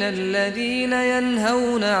أنجينا الذين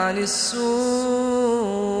ينهون عن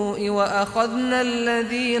السوء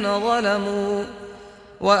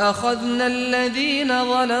وأخذنا الذين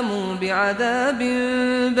ظلموا بعذاب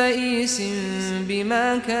بئيس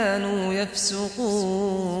بما كانوا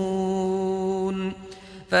يفسقون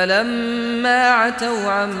فلما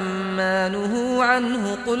عتوا عما نهوا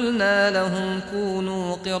عنه قلنا لهم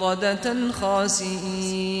كونوا قردة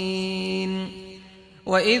خاسئين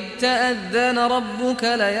وإذ تأذن ربك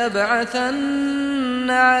ليبعثن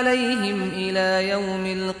عليهم إلى يوم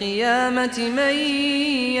القيامة من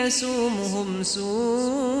يسومهم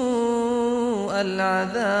سوء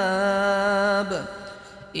العذاب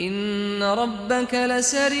إن ربك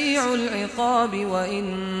لسريع العقاب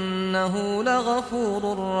وإنه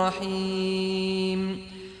لغفور رحيم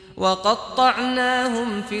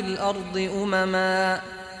وقطعناهم في الأرض أمما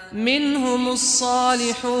منهم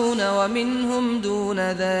الصالحون ومنهم دون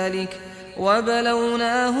ذلك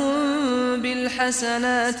وبلوناهم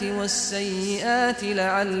بالحسنات والسيئات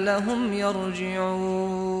لعلهم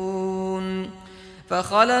يرجعون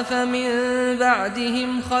فخلف من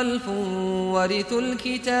بعدهم خلف ورثوا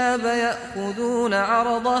الكتاب يأخذون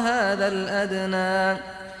عرض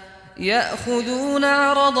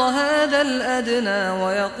هذا الأدنى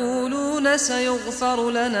ويقولون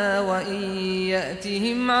سيغفر لنا وإن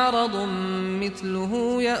يأتهم عرض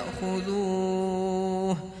مثله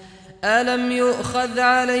يأخذوه ألم يؤخذ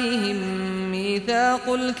عليهم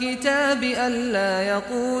ميثاق الكتاب ألا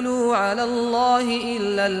يقولوا على الله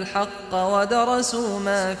إلا الحق ودرسوا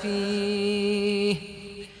ما فيه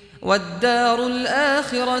والدار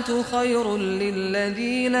الآخرة خير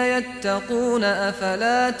للذين يتقون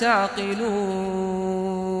أفلا تعقلون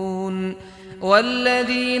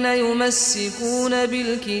والذين يمسكون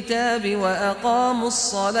بالكتاب وأقاموا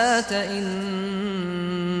الصلاة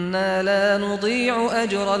إن إنا لا نضيع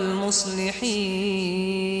أجر المصلحين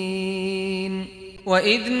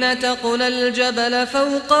وإذ نتقنا الجبل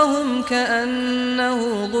فوقهم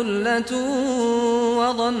كأنه ظلة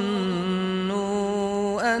وظنوا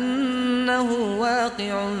أنه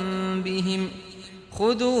واقع بهم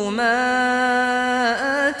خذوا ما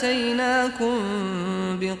آتيناكم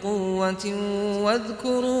بقوة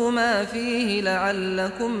واذكروا ما فيه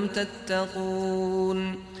لعلكم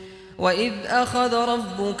تتقون وإذ أخذ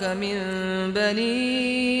ربك من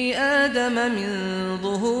بني آدم من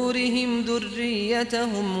ظهورهم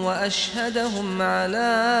ذريتهم وأشهدهم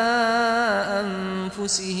على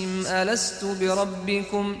أنفسهم ألست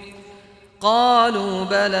بربكم قالوا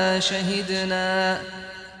بلى شهدنا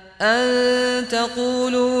أن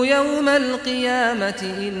تقولوا يوم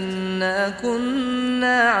القيامة إنا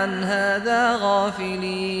كنا عن هذا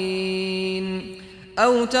غافلين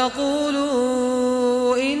أو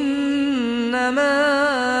تقولوا إنما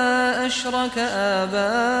أشرك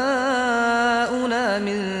آباؤنا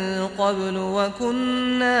من قبل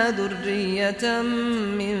وكنا ذرية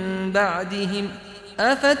من بعدهم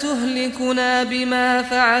أفتهلكنا بما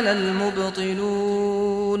فعل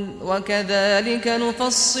المبطلون وكذلك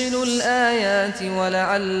نفصل الآيات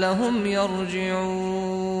ولعلهم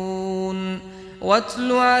يرجعون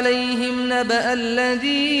واتل عليهم نبأ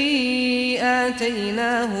الذي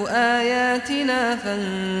آتيناه آياتنا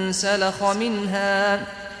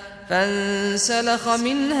فانسلخ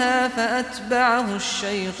منها فأتبعه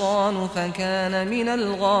الشيطان فكان من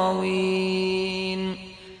الغاوين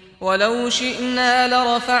ولو شئنا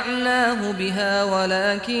لرفعناه بها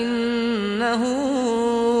ولكنه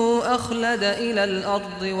أخلد إلى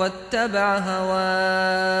الأرض واتبع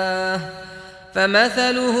هواه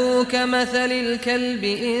فمثله كمثل الكلب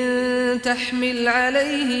إن تحمل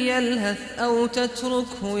عليه يلهث أو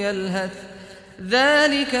تتركه يلهث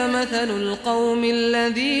ذلك مثل القوم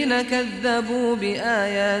الذين كذبوا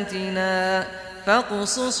بآياتنا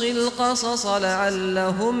فاقصص القصص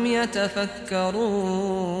لعلهم يتفكرون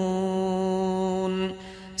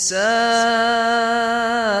ساء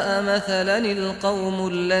مثلا القوم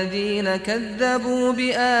الذين كذبوا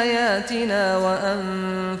بآياتنا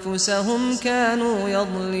وأنفسهم كانوا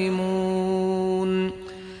يظلمون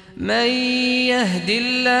من يهد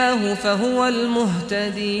الله فهو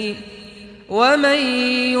المهتدي ومن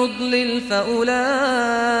يضلل فأولئك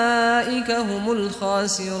هم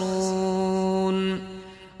الخاسرون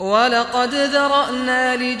ولقد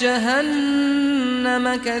ذرأنا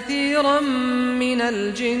لجهنم كثيرا من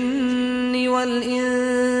الجن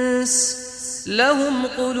والإنس لهم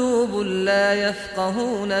قلوب لا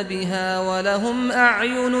يفقهون بها ولهم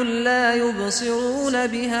أعين لا يبصرون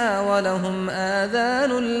بها ولهم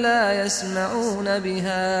آذان لا يسمعون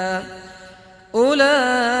بها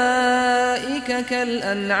أولئك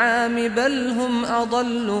كالأنعام بل هم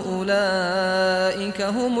أضل أولئك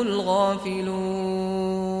هم الغافلون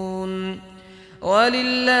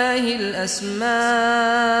ولله الأسماء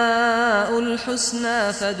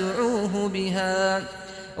الحسنى فادعوه بها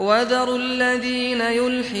وذروا الذين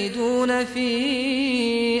يلحدون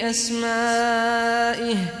في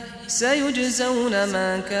أسمائه سيجزون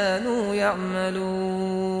ما كانوا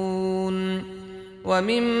يعملون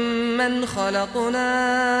وممن خلقنا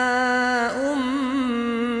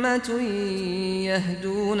أمة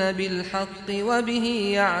يهدون بالحق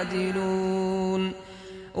وبه يعدلون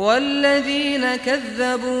والذين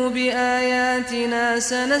كذبوا بآياتنا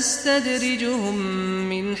سنستدرجهم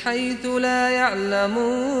من حيث لا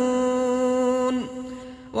يعلمون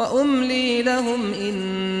وأملي لهم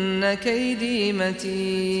إن كيدي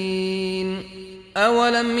متين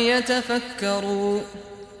أولم يتفكروا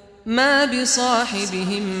ما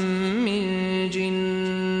بصاحبهم من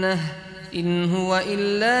جنة إن هو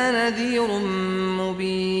إلا نذير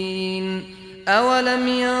مبين أولم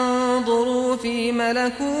ينظروا في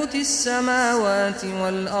ملكوت السماوات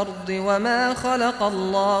والأرض وما خلق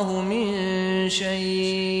الله من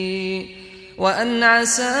شيء وأن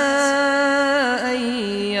عسى أن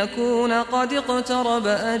يكون قد اقترب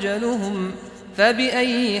أجلهم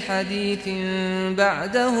فبأي حديث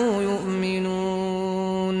بعده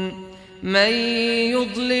يؤمنون من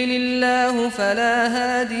يضلل الله فلا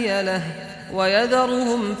هادي له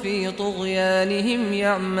ويذرهم في طغيانهم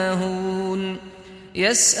يعمهون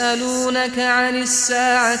يسألونك عن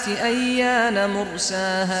الساعة أيان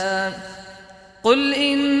مرساها قل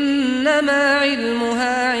إنما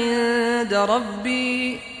علمها عند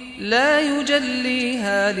ربي لا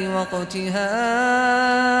يجليها لوقتها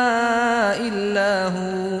إلا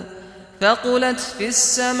هو ثقلت في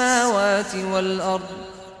السماوات والأرض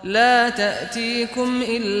لا تأتيكم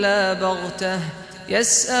إلا بغتة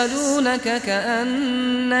يسألونك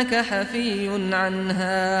كأنك حفي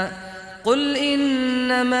عنها قل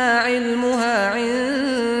إنما علمها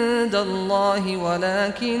عند الله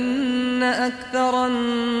ولكن أكثر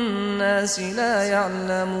الناس لا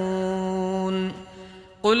يعلمون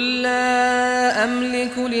قل لا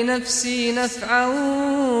أملك لنفسي نفعا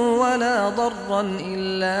ولا ضرا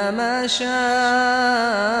إلا ما شاء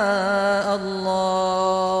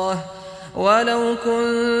الله ولو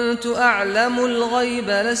كنت أعلم الغيب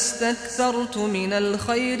لاستكثرت من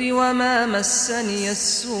الخير وما مسني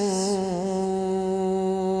السوء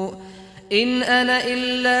إن أنا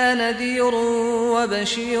إلا نذير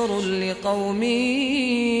وبشير لقوم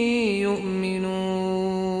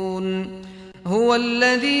يؤمنون هو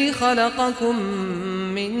الذي خلقكم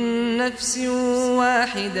من نفس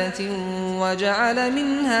واحدة وجعل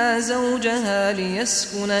منها زوجها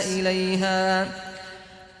ليسكن إليها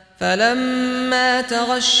فلما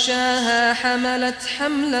تغشاها حملت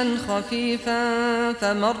حملا خفيفا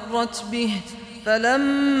فمرت به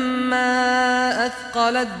فلما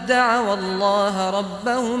أثقلت دعوا الله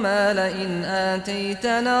ربهما لئن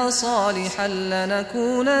آتيتنا صالحا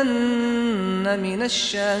لنكونن من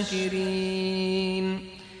الشاكرين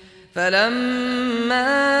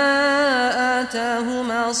فلما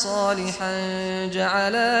آتاهما صالحا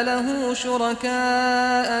جعلا له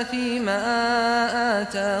شركاء فيما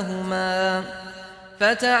آتاهما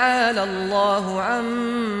فتعالى الله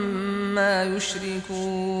عما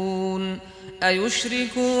يشركون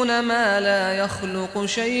أيشركون ما لا يخلق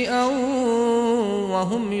شيئا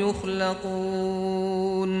وهم يخلقون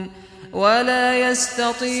ولا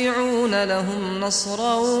يستطيعون لهم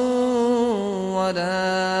نصرا ولا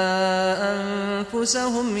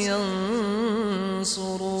أنفسهم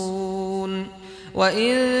ينصرون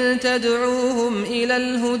وإن تدعوهم إلى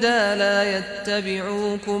الهدى لا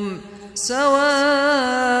يتبعوكم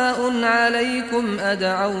سواء عليكم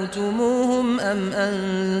أدعوتموهم أم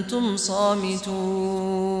أنتم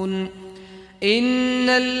صامتون إن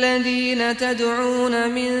الذين تدعون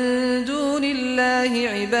من دون الله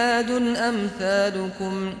عباد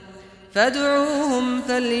أمثالكم فادعوهم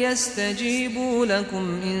فليستجيبوا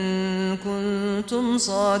لكم إن كنتم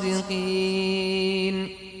صادقين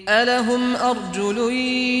ألهم أرجل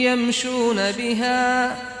يمشون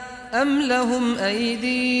بها أم لهم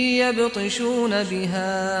أيدي يبطشون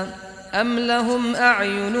بها أم لهم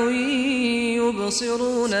أعين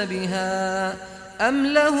يبصرون بها أم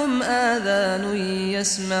لهم آذان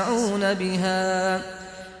يسمعون بها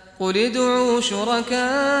قل ادعوا شركاءكم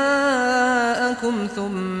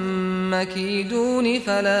ثم كيدون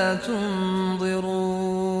فلا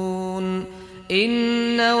تنظرون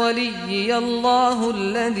إن وليي الله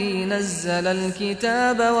الذي نزل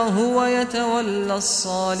الكتاب وهو يتولى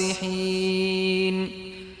الصالحين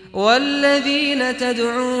والذين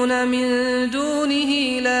تدعون من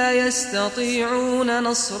دونه لا يستطيعون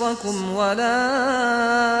نصركم ولا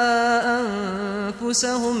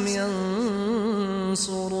أنفسهم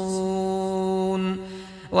ينصرون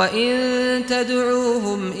وإن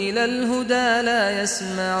تدعوهم إلى الهدى لا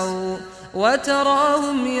يسمعوا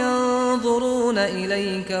وتراهم ينظرون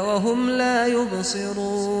إليك وهم لا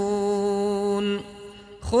يبصرون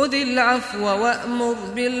خذ العفو وأمر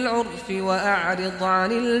بالعرف وأعرض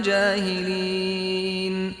عن الجاهلين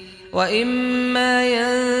وإما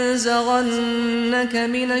ينزغنك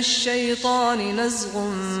من الشيطان نزغ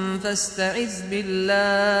فاستعذ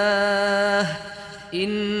بالله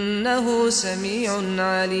إنه سميع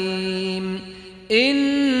عليم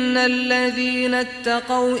إن الذين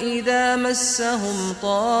اتقوا إذا مسهم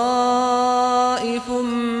طائف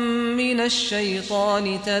من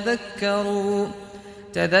الشيطان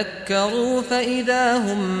تذكروا فإذا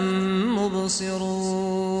هم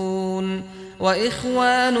مبصرون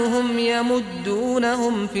وإخوانهم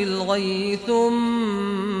يمدونهم في الغي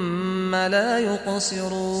ثم لا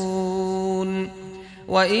يقصرون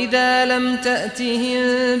وإذا لم تأتهم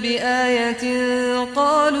بآية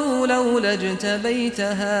قالوا لولا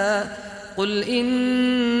اجتبيتها قل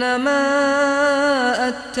إنما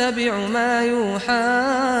أتبع ما يوحى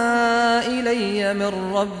إلي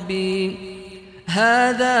من ربي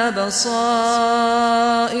هذا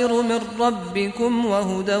بصائر من ربكم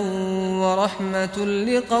وهدى ورحمة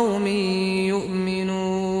لقوم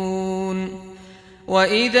يؤمنون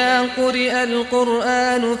وإذا قرئ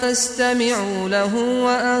القرآن فاستمعوا له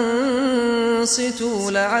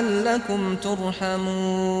وأنصتوا لعلكم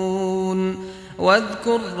ترحمون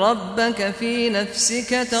واذكر ربك في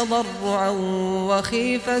نفسك تضرعا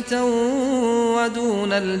وخيفة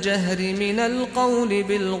ودون الجهر من القول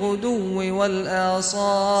بالغدو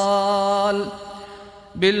والآصال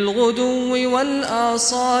بالغدو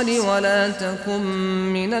والآصال ولا تكن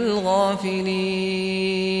من الغافلين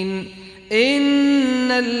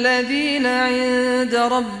إن الذين عند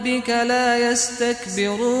ربك لا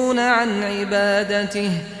يستكبرون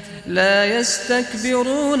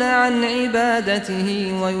عن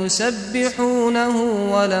عبادته ويسبحونه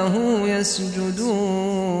وله يسجدون